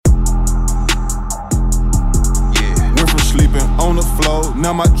on the floor.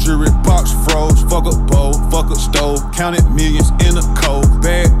 Now my jewelry box froze. Fuck a bowl, fuck a stove. Counted millions in a cold.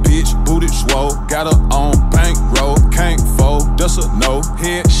 Bad bitch, booty swole. Got her on bankroll. Can't fold, that's a no.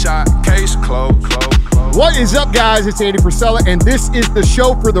 Headshot, case closed. What is up, guys? It's Andy Frisella, and this is the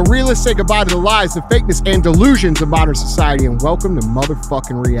show for the realists. Say goodbye to the lies, the fakeness, and delusions of modern society, and welcome to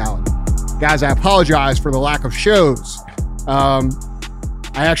motherfucking reality. Guys, I apologize for the lack of shows. I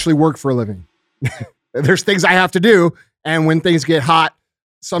actually work for a living. There's things I have to do, and when things get hot,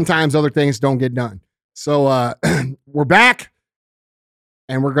 sometimes other things don't get done. So we're back,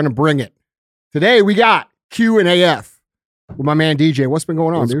 and we're going to bring it. Today, we got Q and AF with my man DJ. What's been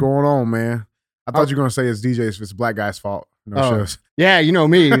going on, What's dude? going on, man? I thought you were going to say it's DJ's, it's black guy's fault. No shows. Yeah, you know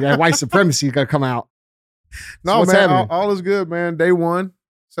me. That white supremacy is going to come out. No, So man, all is good, man. Day one,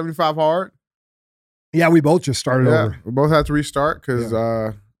 75 hard. Yeah, we both just started over. We both had to restart because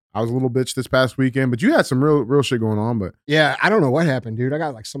I was a little bitch this past weekend, but you had some real shit going on. But yeah, I don't know what happened, dude. I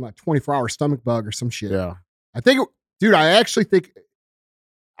got like some 24-hour stomach bug or some shit. yeah, I think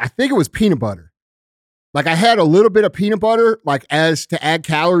it was peanut butter. Like I had a little bit of peanut butter, like as to add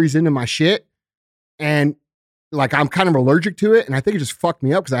calories into my shit. And like, I'm kind of allergic to it. And I think it just fucked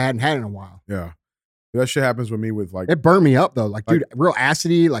me up because I hadn't had it in a while. yeah. That shit happens with me with like, It burned me up though. Like, dude, real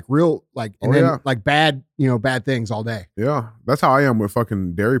acidy, like real, like, and Oh, then yeah. like bad things all day. yeah, that's how I am with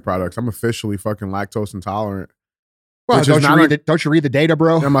fucking dairy products. I'm officially fucking lactose intolerant. Well, Which don't is you, not don't you read the data,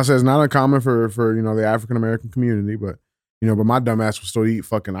 bro? And I said it's not uncommon for the African American community, but but my dumb ass will still eat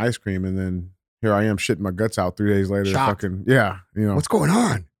fucking ice cream, and then here I am shitting my guts out 3 days later. Shocked. Fucking What's going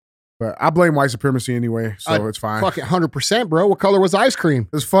on? But I blame white supremacy anyway, so it's fine. Fucking 100%, bro. What color was the ice cream?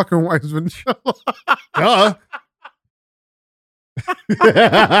 It's fucking white vanilla. Duh.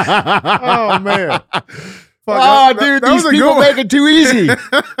 Oh man. Oh, dude, these people make it too easy.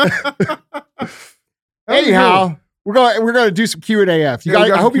 Anyhow, we're gonna do some Q and AF.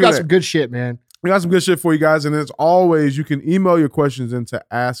 I hope you got some good shit, man. We got some good shit for you guys, and as always, you can email your questions into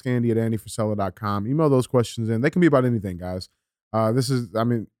askandy@andyfrisella.com. Email those questions in. They can be about anything, guys.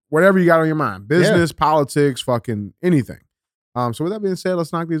 Whatever you got on your mind, business, politics, fucking anything. So with that being said,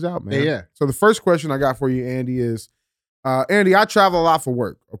 let's knock these out, man. Yeah. So the first question I got for you, Andy, is, Andy, I travel a lot for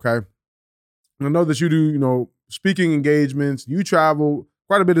work, okay? And I know that you do, speaking engagements. You travel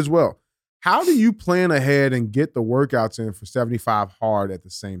quite a bit as well. How do you plan ahead and get the workouts in for 75 hard at the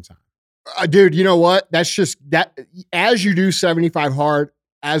same time? Dude, you know what? That's just that as you do 75 hard,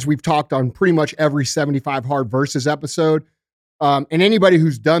 as we've talked on pretty much every 75 hard versus episode, and anybody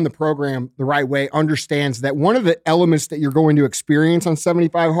who's done the program the right way understands that one of the elements that you're going to experience on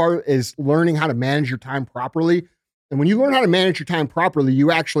 75 hard is learning how to manage your time properly. And when you learn how to manage your time properly, you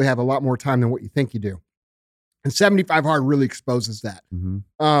actually have a lot more time than what you think you do. And 75 hard really exposes that.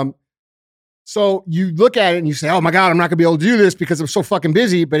 Mm-hmm. So you look at it and you say, oh my God, I'm not gonna be able to do this because I'm so fucking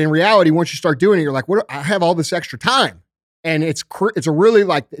busy. But in reality, once you start doing it, you're like, what? I have all this extra time. And it's a really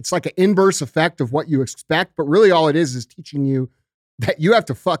it's like an inverse effect of what you expect. But really all it is teaching you that you have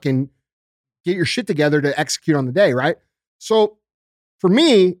to fucking get your shit together to execute on the day, right? So for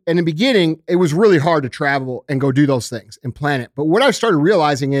me, in the beginning, it was really hard to travel and go do those things and plan it. But what I started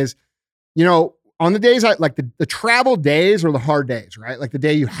realizing is, on the days the travel days are the hard days, right? Like the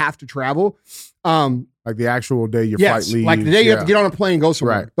day you have to travel. Like the actual day your flight leaves. Like the day you have to get on a plane and go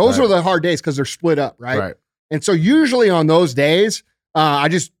somewhere. Right, Those are the hard days because they're split up, right? Right. And so usually on those days,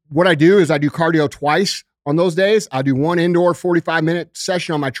 what I do is I do cardio twice on those days. I do one indoor 45-minute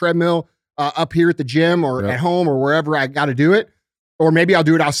session on my treadmill up here at the gym or at home or wherever I got to do it. Or maybe I'll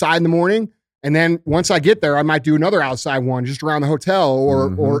do it outside in the morning. And then once I get there, I might do another outside one just around the hotel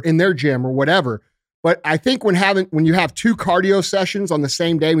or in their gym or whatever. But I think when you have two cardio sessions on the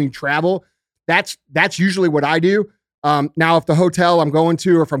same day when you travel, that's usually what I do. Now, if the hotel I'm going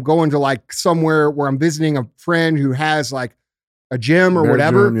to, or if I'm going to like somewhere where I'm visiting a friend who has like a gym or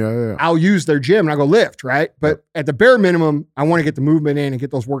whatever, I'll use their gym and I go lift, right? But at the bare minimum, I want to get the movement in and get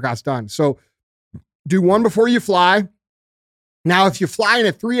those workouts done. So do one before you fly. Now, if you're flying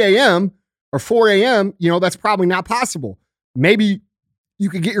at 3 a.m. or 4 a.m., that's probably not possible. Maybe you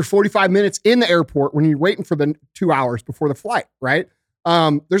could get your 45 minutes in the airport when you're waiting for the 2 hours before the flight, right?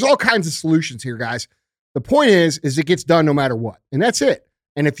 There's all kinds of solutions here, guys. The point is it gets done no matter what. And that's it.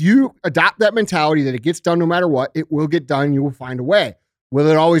 And if you adopt that mentality that it gets done no matter what, it will get done. You will find a way. Will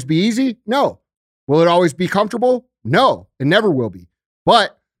it always be easy? No. Will it always be comfortable? No, it never will be.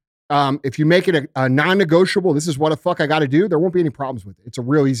 But if you make it a non-negotiable, this is what the fuck I got to do, there won't be any problems with it. It's a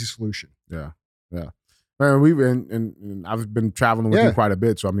real easy solution. Yeah. Yeah. Man, and I've been traveling with you quite a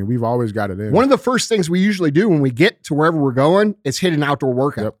bit. So, we've always got it in. One of the first things we usually do when we get to wherever we're going is hit an outdoor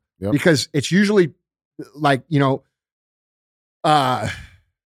workout. Yep. Because it's usually like,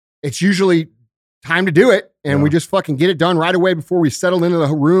 it's usually time to do it. And Yeah. we just fucking get it done right away before we settle into the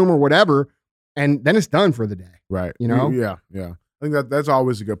room or whatever. And then it's done for the day. Right. You know? Yeah. Yeah. I think that's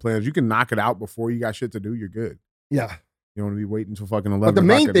always a good plan. If you can knock it out before you got shit to do, you're good. Yeah. You don't want to be waiting until fucking 11. But the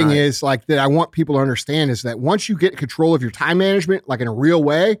main thing night. is like that I want people to understand is that once you get control of your time management, like in a real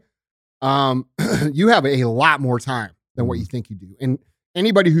way, you have a lot more time than what you think you do. And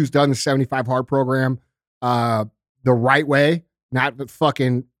anybody who's done the 75 hard program the right way, not the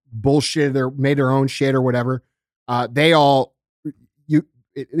fucking bullshit, they're made their own shit or whatever,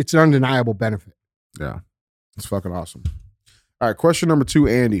 it's an undeniable benefit. Yeah. It's fucking awesome. All right. Question number 2,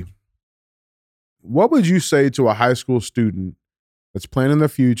 Andy. What would you say to a high school student that's planning their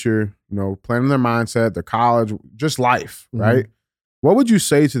future, you know, planning their mindset, their college, just life, right? What would you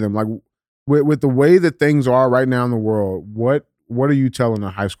say to them? Like with the way that things are right now in the world, what are you telling a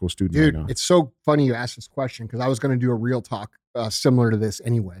high school student Dude, right now? it's so funny you asked this question because I was going to do a real talk similar to this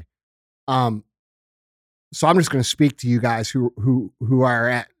anyway. So I'm just going to speak to you guys who are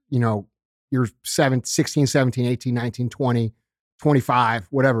at, you know, you're 16, 17, 18, 19, 20, 25,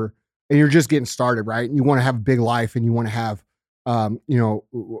 whatever. And you're just getting started, right? And you want to have a big life and you want to have, you know,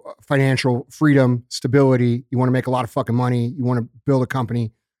 financial freedom, stability. You want to make a lot of fucking money. You want to build a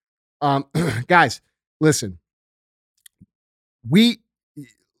company. Guys, listen,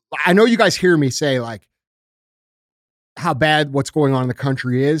 I know you guys hear me say like how bad what's going on in the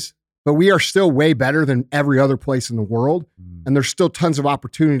country is, but we are still way better than every other place in the world. And there's still tons of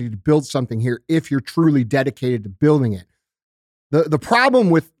opportunity to build something here if you're truly dedicated to building it. The problem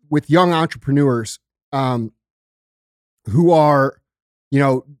with young entrepreneurs who are, you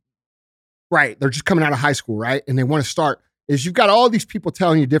know, right, they're just coming out of high school, right? And they want to start is you've got all these people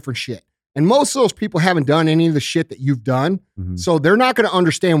telling you different shit. And most of those people haven't done any of the shit that you've done. So they're not going to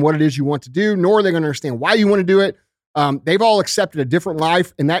understand what it is you want to do, nor are they going to understand why you want to do it. They've all accepted a different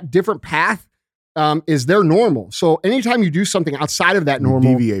life, and that different path is their normal. So anytime you do something outside of that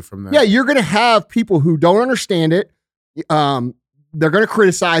normal, deviate from that. yeah, you're going to have people who don't understand it. They're going to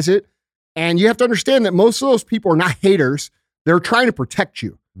criticize it. And you have to understand that most of those people are not haters. They're trying to protect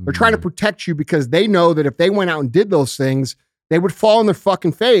you. They're trying to protect you because they know that if they went out and did those things, they would fall on their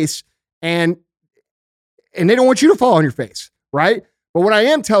fucking face. And they don't want you to fall on your face, right? But what I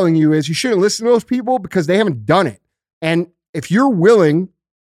am telling you is you shouldn't listen to those people because they haven't done it. And if you're willing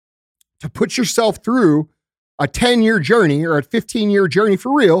to put yourself through a 10-year journey or a 15-year journey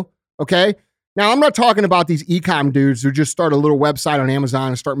for real, okay? Now, I'm not talking about these e-com dudes who just start a little website on Amazon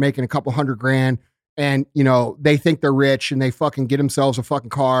and start making a couple $100,000 and, you know, they think they're rich and they fucking get themselves a fucking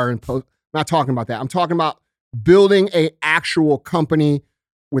car and post. I'm not talking about that. I'm talking about building a actual company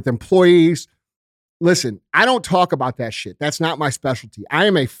with employees. Listen, I don't talk about that shit. That's not my specialty. I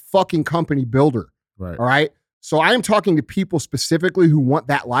am a fucking company builder. Right. All right. So I am talking to people specifically who want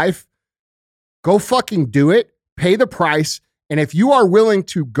that life. Go fucking do it. Pay the price. And if you are willing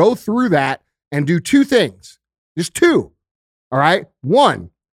to go through that and do 2 things, just 2. All right. 1,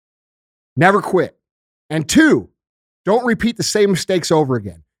 never quit. And 2, don't repeat the same mistakes over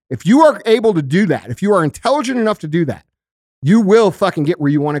again. If you are able to do that, if you are intelligent enough to do that, you will fucking get where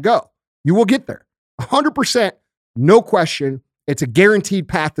you want to go. You will get there. 100%, no question. It's a guaranteed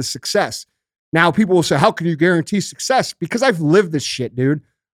path to success. Now, people will say, how can you guarantee success? Because I've lived this shit, dude.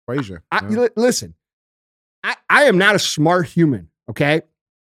 Frazier. Listen, I am not a smart human, okay?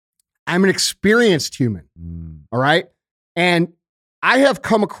 I'm an experienced human, all right? And I have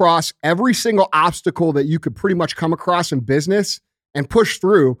come across every single obstacle that you could pretty much come across in business and push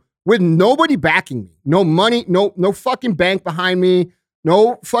through with nobody backing me. No money, no fucking bank behind me,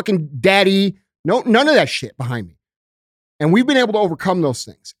 no fucking daddy, none of that shit behind me. And we've been able to overcome those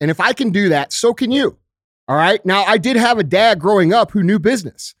things. And if I can do that, so can you. All right. Now, I did have a dad growing up who knew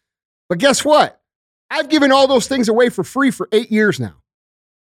business. But guess what? I've given all those things away for free for 8 years now.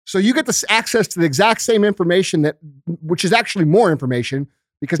 So you get this access to the exact same information which is actually more information,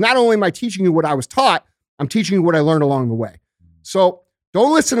 because not only am I teaching you what I was taught, I'm teaching you what I learned along the way. So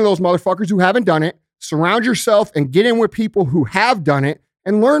don't listen to those motherfuckers who haven't done it. Surround yourself and get in with people who have done it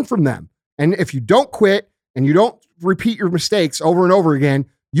and learn from them. And if you don't quit and you don't repeat your mistakes over and over again,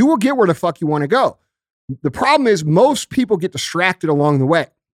 you will get where the fuck you want to go. The problem is most people get distracted along the way.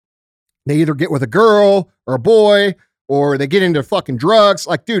 They either get with a girl or a boy, or they get into fucking drugs.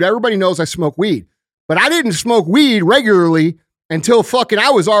 Like, dude, everybody knows I smoke weed, but I didn't smoke weed regularly until fucking I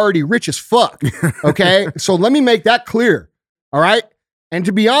was already rich as fuck. Okay. So let me make that clear. All right. And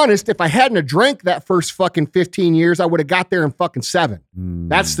to be honest, if I hadn't have drank that first fucking 15 years, I would have got there in fucking 7.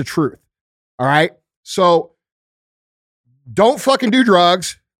 That's the truth. All right. So don't fucking do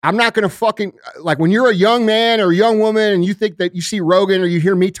drugs. I'm not going to fucking, like when you're a young man or a young woman and you think that you see Rogan or you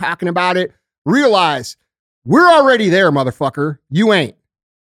hear me talking about it, realize we're already there, motherfucker. You ain't.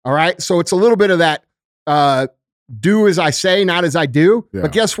 All right. So it's a little bit of that do as I say, not as I do. Yeah.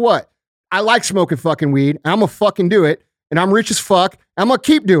 But guess what? I like smoking fucking weed. And I'm going to fucking do it. And I'm rich as fuck. I'm going to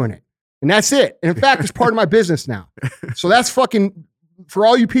keep doing it. And that's it. And in fact, it's part of my business now. So that's fucking, for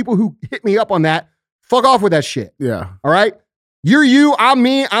all you people who hit me up on that, fuck off with that shit. Yeah. All right. You're you, I'm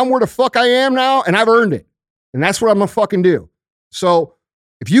me, I'm where the fuck I am now, and I've earned it. And that's what I'm gonna fucking do. So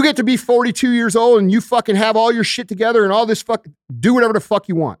if you get to be 42 years old and you fucking have all your shit together and all this do whatever the fuck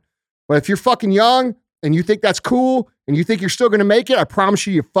you want. But if you're fucking young and you think that's cool and you think you're still gonna make it, I promise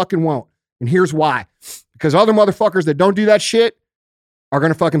you fucking won't. And here's why. Because other motherfuckers that don't do that shit are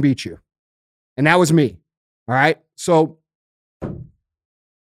gonna fucking beat you. And that was me. All right. So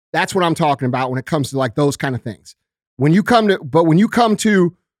that's what I'm talking about when it comes to like those kind of things. When you come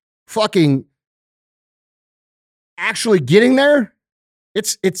to fucking actually getting there,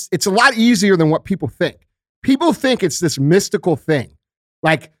 it's a lot easier than what people think. People think it's this mystical thing.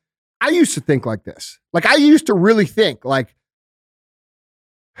 Like, I used to think like this. Like, I used to really think like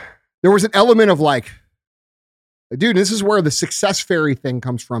there was an element of like, dude, this is where the success fairy thing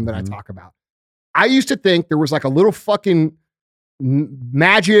comes from that I talk about. I used to think there was like a little fucking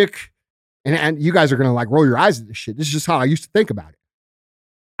magic. And you guys are going to like roll your eyes at this shit. This is just how I used to think about it.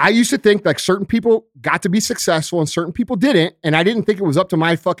 I used to think like certain people got to be successful and certain people didn't. And I didn't think it was up to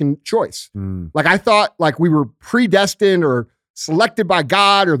my fucking choice. Like I thought like we were predestined or selected by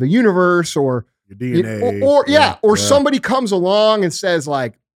God or the universe or your DNA. Or somebody comes along and says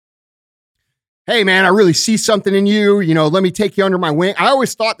like, hey man, I really see something in you. You know, let me take you under my wing. I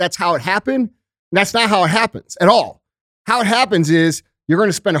always thought that's how it happened. That's not how it happens at all. How it happens is you're going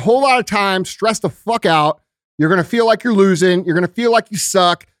to spend a whole lot of time stressed the fuck out. You're going to feel like you're losing. You're going to feel like you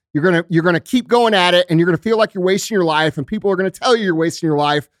suck. You're going to keep going at it and you're going to feel like you're wasting your life and people are going to tell you you're wasting your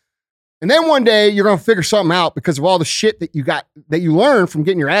life. And then one day you're going to figure something out because of all the shit that you learned from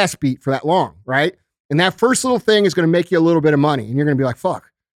getting your ass beat for that long, right? And that first little thing is going to make you a little bit of money and you're going to be like, fuck.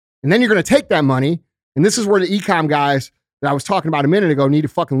 And then you're going to take that money. And this is where the e-com guys that I was talking about a minute ago need to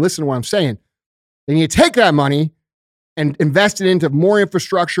fucking listen to what I'm saying. Then you take that money and invest it into more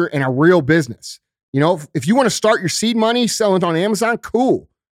infrastructure and a real business. You know, if you want to start your seed money, selling it on Amazon, cool.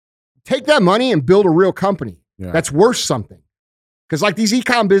 Take that money and build a real company that's worth something. Because like these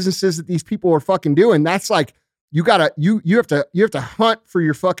e-com businesses that these people are fucking doing, that's like you have to hunt for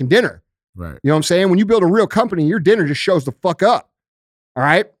your fucking dinner. Right. You know what I'm saying? When you build a real company, your dinner just shows the fuck up. All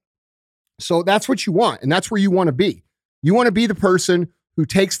right. So that's what you want, and that's where you want to be. You want to be the person who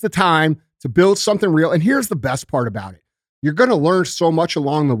takes the time to build something real. And here's the best part about it. You're going to learn so much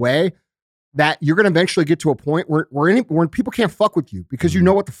along the way that you're going to eventually get to a point where people can't fuck with you because you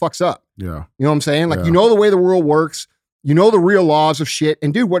know what the fuck's up. Yeah. You know what I'm saying? Like, you know the way the world works. You know the real laws of shit.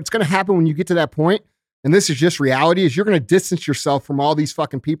 And dude, what's going to happen when you get to that point, and this is just reality, is you're going to distance yourself from all these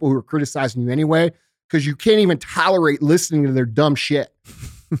fucking people who are criticizing you anyway because you can't even tolerate listening to their dumb shit.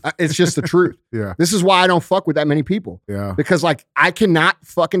 It's just the truth. Yeah. This is why I don't fuck with that many people. Yeah. Because like I cannot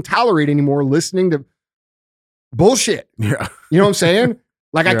fucking tolerate anymore listening to bullshit. Yeah. You know what I'm saying?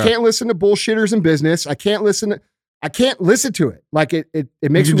 Like I can't listen to bullshitters in business. I can't listen to it. Like it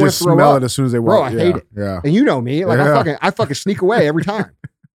makes me want to throw smell up. it as soon as they walk. Bro, I hate it. Yeah. And you know me. Like I fucking sneak away every time.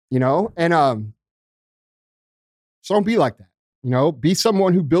 You know? And so don't be like that. You know, be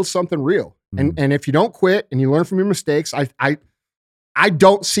someone who builds something real. And if you don't quit and you learn from your mistakes, I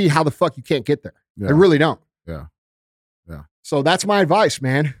don't see how the fuck you can't get there. Yeah. I really don't. Yeah. Yeah. So that's my advice,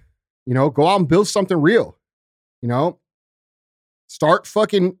 man. You know, go out and build something real. You know,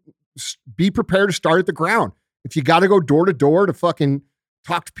 be prepared to start at the ground. If you got to go door to door to fucking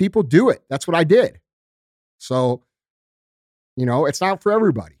talk to people, do it. That's what I did. So, you know, it's not for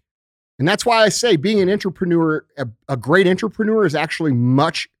everybody. And that's why I say being an entrepreneur, a great entrepreneur is actually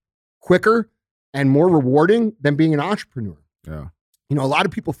much quicker and more rewarding than being an entrepreneur. Yeah. You know, a lot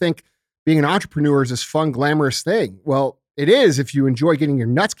of people think being an entrepreneur is this fun, glamorous thing. Well, it is if you enjoy getting your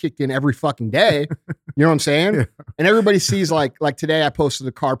nuts kicked in every fucking day. You know what I'm saying? Yeah. And everybody sees like today I posted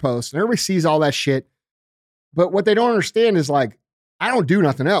a car post and everybody sees all that shit. But what they don't understand is like, I don't do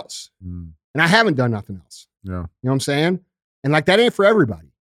nothing else. And I haven't done nothing else. Yeah. You know what I'm saying? And like, that ain't for everybody.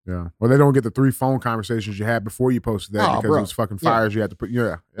 Yeah. Well, they don't get the 3 phone conversations you had before you posted that because it was fucking fires you had to put.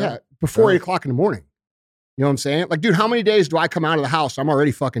 Yeah. Before 8 o'clock in the morning. You know what I'm saying? Like, dude, how many days do I come out of the house? I'm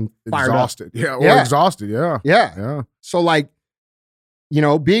already fucking fired exhausted. up. Yeah. Or exhausted. Yeah. Yeah. So like,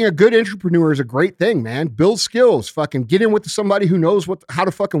 being a good entrepreneur is a great thing, man. Build skills, fucking get in with somebody who knows how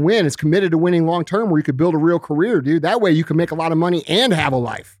to fucking win, is committed to winning long term, where you could build a real career, dude. That way you can make a lot of money and have a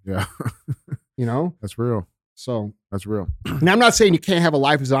life. Yeah. That's real. So that's real. Now, I'm not saying you can't have a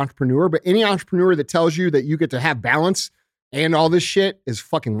life as an entrepreneur, but any entrepreneur that tells you that you get to have balance and all this shit is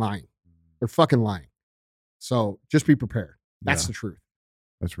fucking lying. They're fucking lying. So just be prepared. That's the truth.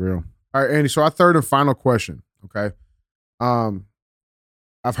 That's real. All right, Andy. So our third and final question. Okay.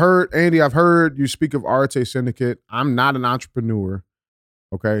 I've heard you speak of Arete Syndicate. I'm not an entrepreneur.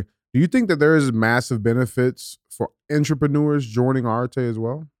 Okay. Do you think that there is massive benefits for entrepreneurs joining Arete as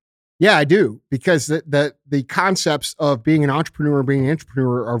well? Yeah, I do, because the concepts of being an entrepreneur and being an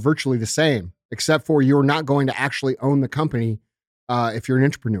entrepreneur are virtually the same, except for you're not going to actually own the company if you're an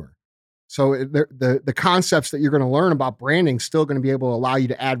entrepreneur. So the concepts that you're going to learn about branding still going to be able to allow you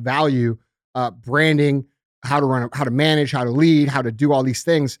to add value, branding, how to manage, how to lead, how to do all these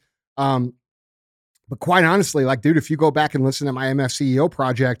things. But quite honestly, like, dude, if you go back and listen to my MF CEO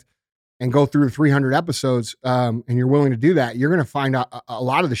project and go through 300 episodes, and you're willing to do that, you're going to find out a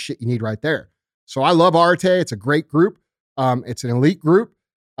lot of the shit you need right there. So I love Arete. It's a great group. It's an elite group.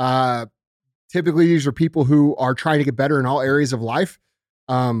 Typically, these are people who are trying to get better in all areas of life.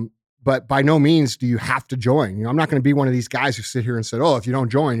 But by no means do you have to join. I'm not going to be one of these guys who sit here and said, oh, if you don't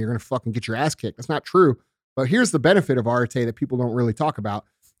join, you're going to fucking get your ass kicked. That's not true. But here's the benefit of Arete that people don't really talk about,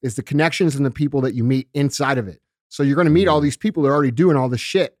 is the connections and the people that you meet inside of it. So you're going to meet all these people that are already doing all this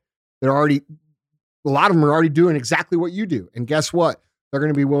shit. A lot of them are already doing exactly what you do. And guess what? They're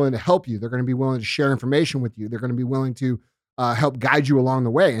going to be willing to help you. They're going to be willing to share information with you. They're going to be willing to help guide you along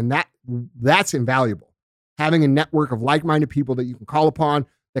the way. And that's invaluable. Having a network of like-minded people that you can call upon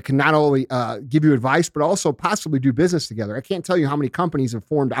that can not only give you advice, but also possibly do business together. I can't tell you how many companies have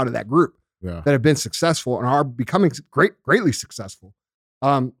formed out of that group that have been successful and are becoming greatly successful.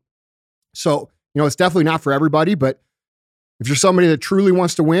 So, it's definitely not for everybody, but if you're somebody that truly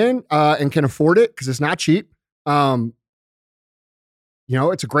wants to win and can afford it, because it's not cheap, it's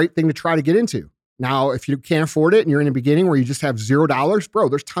a great thing to try to get into. Now, if you can't afford it and you're in the beginning where you just have $0, bro,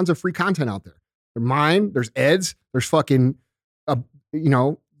 there's tons of free content out there. There's mine, there's Ed's, there's fucking,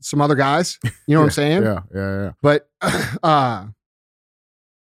 some other guys. You know what I'm saying? Yeah. But, I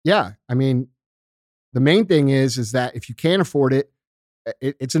mean, the main thing is that if you can't afford it,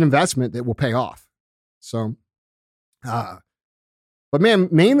 it's an investment that will pay off. So, but man,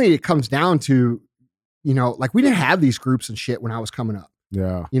 mainly it comes down to, like, we didn't have these groups and shit when I was coming up.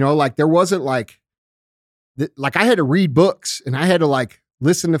 Yeah. Like, there wasn't like I had to read books and I had to like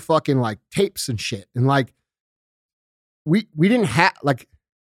listen to fucking like tapes and shit. And like, we didn't have, like,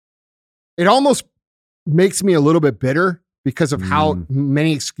 it almost makes me a little bit bitter because of how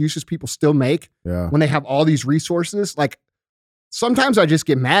many excuses people still make when they have all these resources. Like, sometimes I just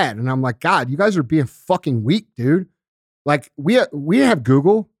get mad and I'm like, God, you guys are being fucking weak, dude. Like, we didn't have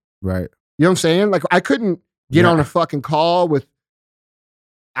Google. Right. You know what I'm saying? Like, I couldn't get on a fucking call with,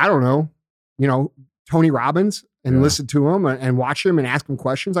 I don't know, Tony Robbins and listen to him and watch him and ask him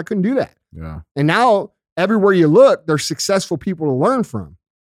questions. I couldn't do that. Yeah. And now everywhere you look, there's successful people to learn from.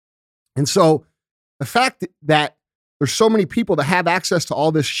 And so the fact that there's so many people that have access to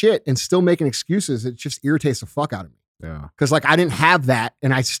all this shit and still making excuses, it just irritates the fuck out of me. Yeah. Because like, I didn't have that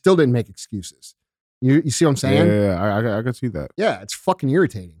and I still didn't make excuses. You see what I'm saying? Yeah, I can see that. Yeah, it's fucking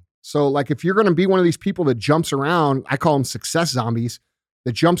irritating. So like, if you're going to be one of these people that jumps around, I call them success zombies,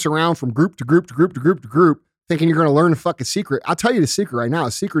 that jumps around from group to group to group to group to group, thinking you're going to learn the fucking secret. I'll tell you the secret right now.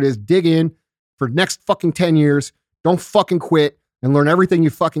 The secret is dig in for the next fucking 10 years. Don't fucking quit and learn everything you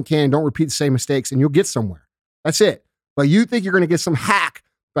fucking can. Don't repeat the same mistakes and you'll get somewhere. That's it. But you think you're going to get some hack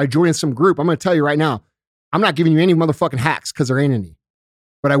by joining some group. I'm going to tell you right now, I'm not giving you any motherfucking hacks because there ain't any.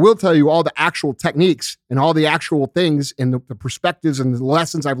 But I will tell you all the actual techniques and all the actual things and the perspectives and the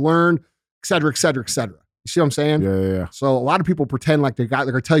lessons I've learned, et cetera, et cetera, et cetera. You see what I'm saying? Yeah. So a lot of people pretend like they're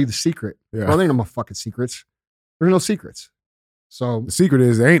going to tell you the secret. Yeah. Well, there ain't no fucking secrets. There's no secrets. So the secret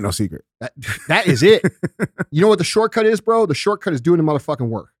is there ain't no secret. That is it. You know what the shortcut is, bro? The shortcut is doing the motherfucking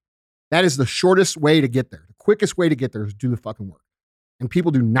work. That is the shortest way to get there. The quickest way to get there is do the fucking work. And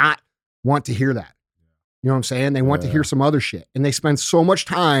people do not want to hear that. You know what I'm saying? They want to hear some other shit. And they spend so much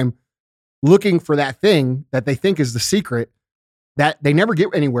time looking for that thing that they think is the secret that they never get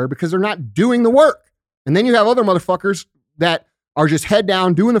anywhere because they're not doing the work. And then you have other motherfuckers that are just head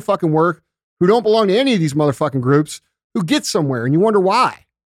down doing the fucking work, who don't belong to any of these motherfucking groups, who get somewhere. And you wonder why.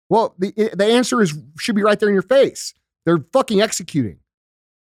 Well, the answer should be right there in your face. They're fucking executing.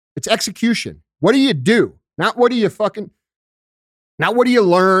 It's execution. What do you do? Not what do you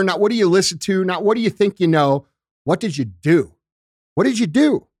learn? Not what do you listen to? Not what do you think you know? What did you do? What did you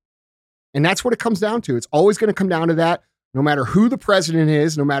do? And that's what it comes down to. It's always going to come down to that. No matter who the president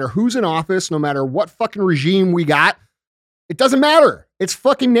is, no matter who's in office, no matter what fucking regime we got, it doesn't matter. It's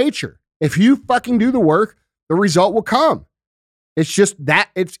fucking nature. If you fucking do the work, the result will come. It's just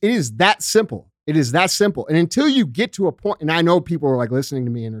that, it is that simple. It is that simple. And until you get to a point, and I know people are like listening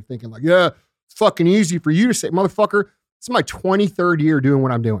to me and they're thinking like, yeah, it's fucking easy for you to say, motherfucker, this is my 23rd year doing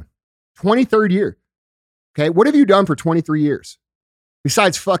what I'm doing. 23rd year. Okay. What have you done for 23 years?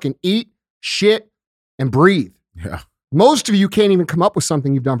 Besides fucking eat, shit, and breathe. Yeah. Most of you can't even come up with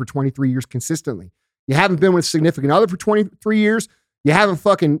something you've done for 23 years consistently. You haven't been with a significant other for 23 years. You haven't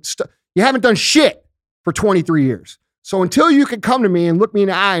fucking, you haven't done shit for 23 years. So until you can come to me and look me in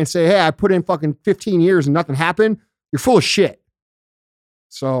the eye and say, hey, I put in fucking 15 years and nothing happened, you're full of shit.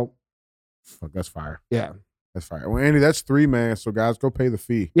 So. Fuck, that's fire. Yeah. That's fire. Well, Andy, that's 3, man. So guys, go pay the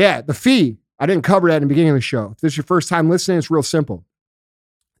fee. Yeah, the fee. I didn't cover that in the beginning of the show. If this is your first time listening, it's real simple.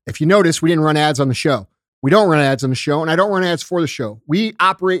 If you notice, we didn't run ads on the show. We don't run ads on the show, and I don't run ads for the show. We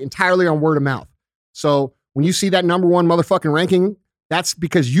operate entirely on word of mouth. So when you see that number 1 motherfucking ranking, that's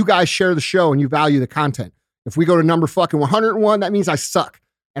because you guys share the show and you value the content. If we go to number fucking 101, that means I suck.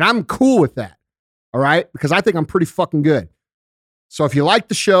 And I'm cool with that. All right? Because I think I'm pretty fucking good. So if you like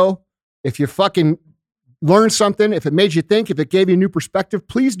the show, if you fucking learned something, if it made you think, if it gave you a new perspective,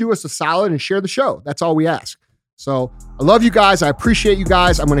 please do us a solid and share the show. That's all we ask. So I love you guys. I appreciate you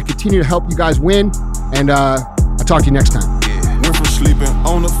guys. I'm going to continue to help you guys win. And I'll talk to you next time. Went from sleeping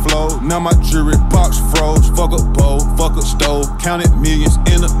on the floor, now my jewelry box froze. Fuck a bowl, fuck a stove, counted millions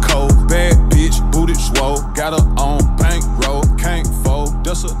in a cold. Bad bitch, booted swole, got her on bankroll, can't fold,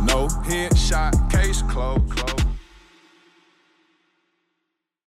 that's a no. Headshot, case closed.